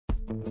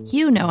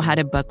You know how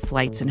to book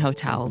flights and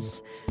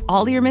hotels.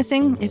 All you're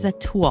missing is a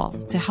tool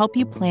to help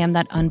you plan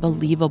that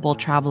unbelievable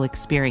travel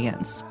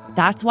experience.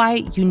 That's why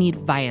you need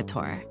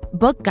Viator.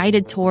 Book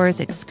guided tours,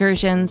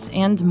 excursions,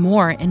 and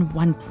more in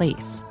one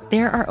place.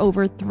 There are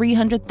over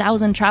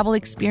 300,000 travel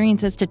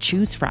experiences to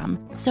choose from,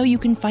 so you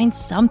can find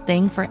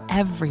something for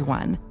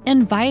everyone.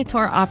 And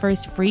Viator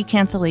offers free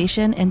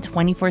cancellation and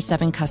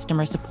 24/7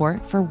 customer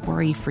support for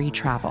worry-free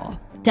travel.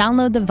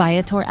 Download the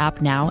Viator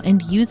app now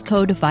and use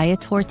code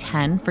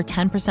Viator10 for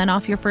 10%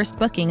 off your first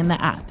booking in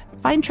the app.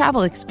 Find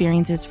travel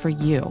experiences for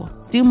you.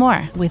 Do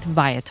more with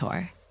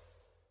Viator.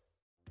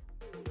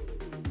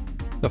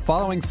 The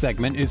following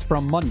segment is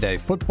from Monday,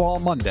 Football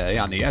Monday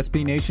on the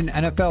SB Nation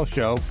NFL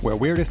Show, where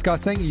we're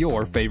discussing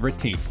your favorite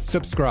team.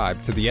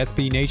 Subscribe to the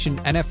SB Nation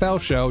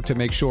NFL Show to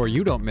make sure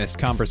you don't miss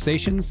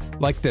conversations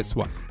like this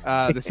one.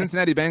 The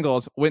Cincinnati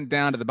Bengals went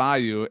down to the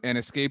Bayou and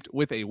escaped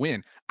with a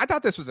win. I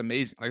thought this was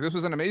amazing. Like, this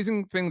was an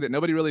amazing thing that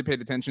nobody really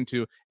paid attention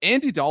to.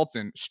 Andy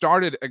Dalton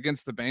started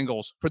against the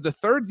Bengals for the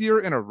third year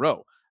in a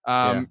row.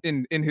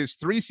 In his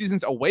 3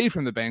 seasons away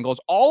from the Bengals,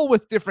 all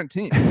with different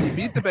teams. He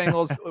beat the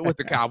Bengals with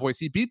the Cowboys.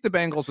 He beat the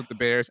Bengals with the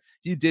Bears.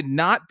 He did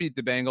not beat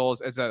the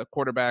Bengals as a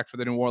quarterback for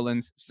the New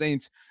Orleans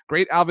Saints.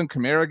 Great Alvin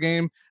Kamara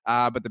game,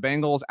 but the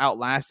Bengals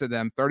outlasted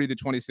them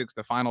 30-26,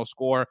 the final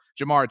score.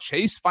 Jamar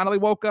Chase finally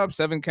woke up,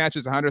 7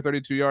 catches,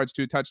 132 yards,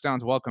 2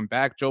 touchdowns. Welcome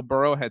back. Joe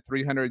Burrow had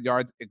 300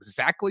 yards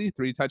exactly,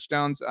 3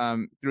 touchdowns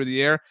through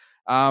the air.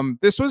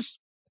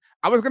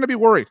 I was going to be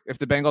worried if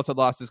the Bengals had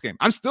lost this game.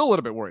 I'm still a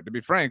little bit worried, to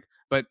be frank.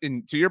 But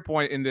to your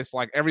point, in this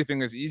like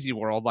everything is easy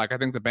world, like I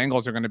think the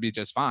Bengals are going to be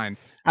just fine.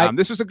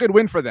 This was a good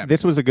win for them.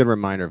 This was a good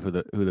reminder of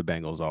who the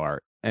Bengals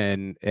are.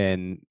 And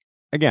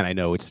again, I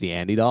know it's the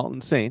Andy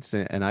Dalton Saints,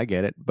 and I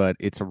get it, but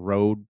it's a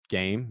road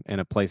game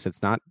in a place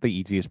that's not the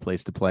easiest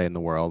place to play in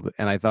the world.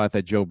 And I thought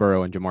that Joe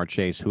Burrow and Jamar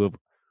Chase, who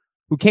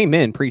came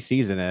in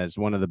preseason as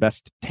one of the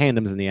best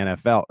tandems in the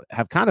NFL,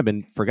 have kind of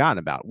been forgotten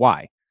about.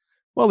 Why?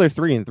 Well, they're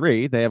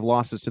 3-3. They have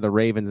losses to the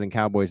Ravens and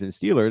Cowboys and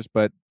Steelers,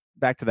 but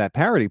back to that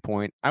parity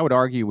point, I would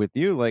argue with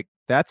you, like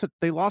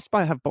they've lost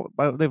by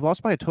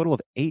a total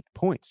of 8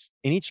 points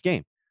in each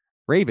game.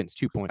 Ravens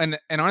 2 points,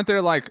 and aren't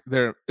there like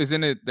their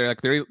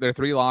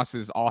 3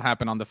 losses all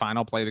happen on the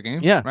final play of the game?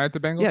 Yeah, right. The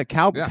Bengals,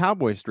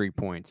 Cowboys 3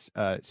 points,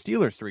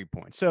 Steelers 3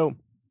 points. So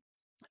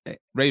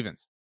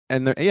Ravens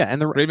and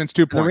the Ravens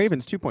 2 points. The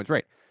Ravens 2 points,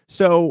 right?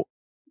 So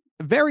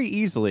very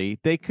easily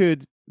they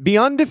could be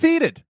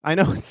undefeated. I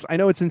know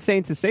it's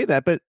insane to say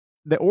that, but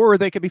or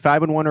they could be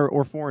 5-1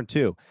 or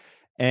 4-2.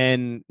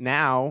 And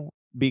now,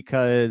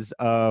 because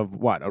of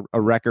a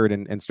record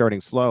and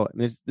starting slow,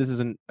 this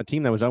isn't a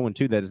team that was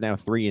 0-2 that is now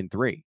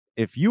 3-3.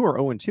 If you are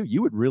 0-2,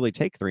 you would really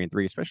take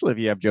 3-3, especially if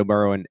you have Joe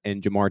Burrow and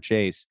Jamar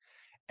Chase.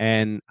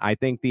 And I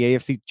think the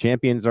AFC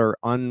champions are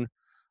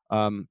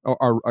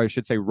or I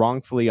should say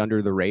wrongfully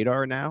under the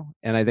radar now.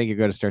 And I think you're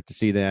going to start to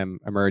see them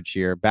emerge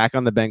here, back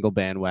on the Bengal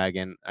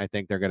bandwagon. I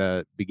think they're going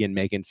to begin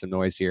making some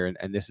noise here.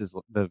 And this is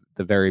the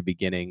very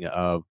beginning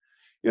of,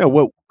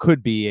 what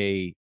could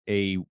be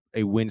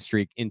a win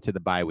streak into the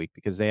bye week,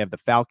 because they have the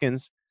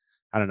Falcons.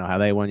 I don't know how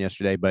they won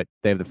yesterday, but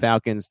they have the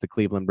Falcons, the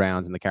Cleveland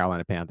Browns, and the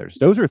Carolina Panthers.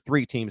 Those are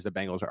 3 teams the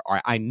Bengals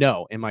are I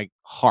know in my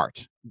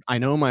heart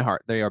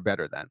they are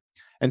better than.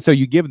 And so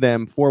you give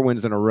them 4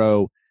 wins in a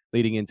row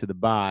leading into the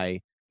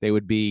bye. They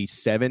would be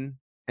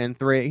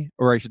 7-3,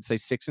 or I should say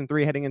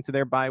 6-3 heading into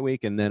their bye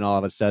week. And then all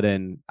of a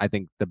sudden, I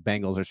think the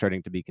Bengals are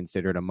starting to be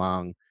considered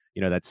among,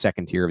 that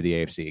second tier of the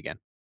AFC again.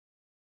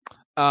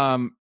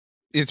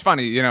 It's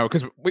funny,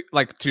 because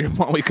to your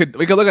point, we could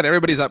look at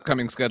everybody's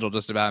upcoming schedule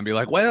just about and be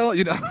like, well,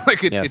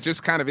 it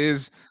just kind of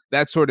is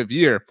that sort of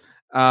year.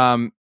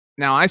 Now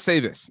I say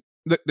this.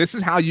 This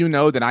is how you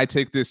know that I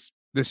take this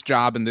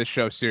job and this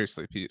show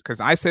seriously, Pete, because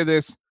I say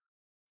this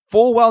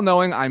full well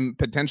knowing I'm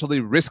potentially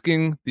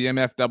risking the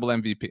MF double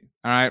MVP.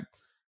 All right.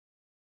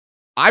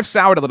 I've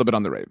soured a little bit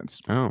on the Ravens.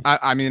 Oh.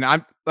 I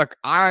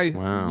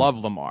love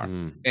Lamar,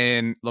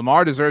 and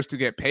Lamar deserves to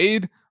get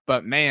paid,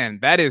 but man,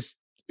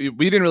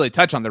 we didn't really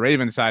touch on the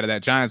Ravens side of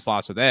that Giants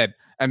loss with Ed.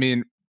 I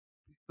mean,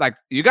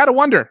 you got to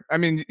wonder. I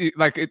mean,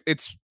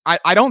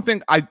 I don't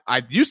think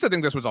I used to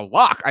think this was a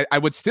lock. I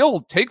would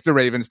still take the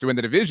Ravens to win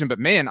the division, but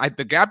man,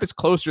 the gap is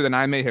closer than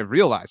I may have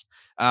realized.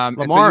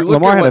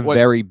 Lamar had a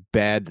very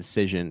bad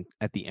decision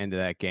at the end of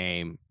that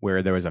game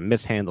where there was a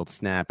mishandled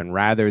snap, and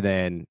rather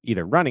than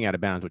either running out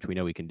of bounds, which we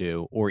know he can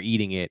do, or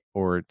eating it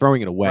or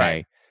throwing it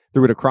away,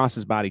 threw it across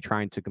his body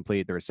trying to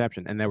complete the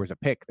reception, and there was a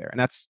pick there, and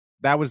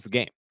that was the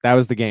game. That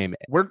was the game.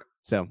 We're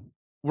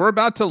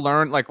about to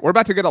learn, we're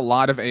about to get a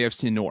lot of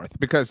AFC North,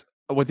 because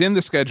within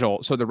the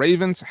schedule, so the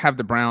Ravens have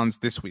the Browns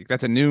this week.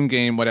 That's a noon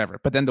game, whatever.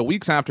 But then the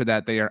weeks after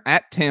that, they are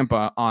at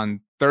Tampa on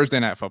Thursday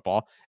Night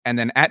Football, and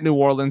then at New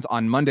Orleans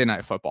on Monday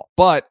Night Football.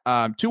 But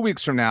 2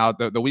 weeks from now,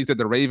 the week that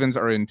the Ravens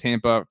are in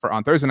Tampa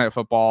on Thursday Night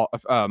Football,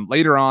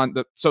 later on,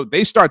 so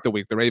they start the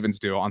week, the Ravens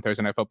do on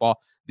Thursday Night Football.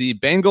 The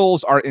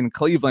Bengals are in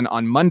Cleveland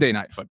on Monday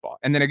Night Football.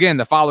 And then again,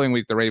 the following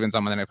week, the Ravens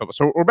on Monday Night Football.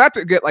 So we're about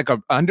to get like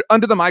a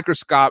under the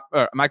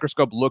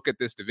microscope look at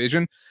this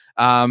division.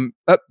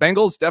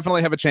 Bengals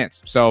definitely have a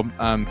chance. So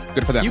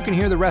good for them. You can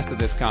hear the rest of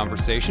this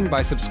conversation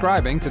by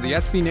subscribing to the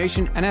SB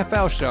Nation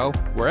NFL show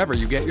wherever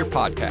you get your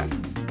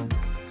podcasts.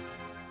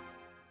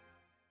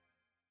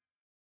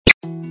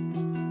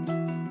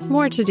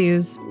 More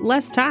to-dos,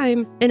 less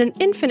time, and an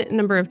infinite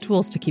number of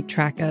tools to keep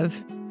track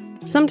of.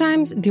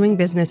 Sometimes doing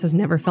business has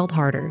never felt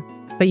harder,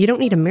 but you don't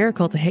need a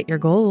miracle to hit your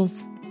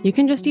goals. You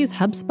can just use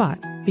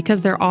HubSpot,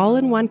 because their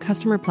all-in-one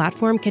customer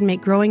platform can make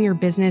growing your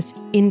business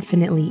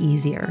infinitely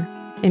easier.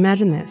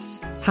 Imagine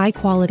this: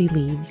 high-quality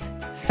leads,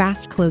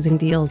 fast closing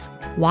deals,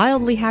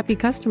 wildly happy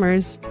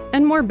customers,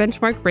 and more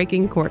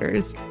benchmark-breaking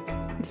quarters.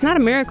 It's not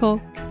a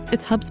miracle,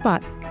 it's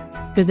HubSpot.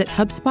 Visit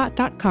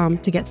HubSpot.com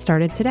to get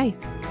started today.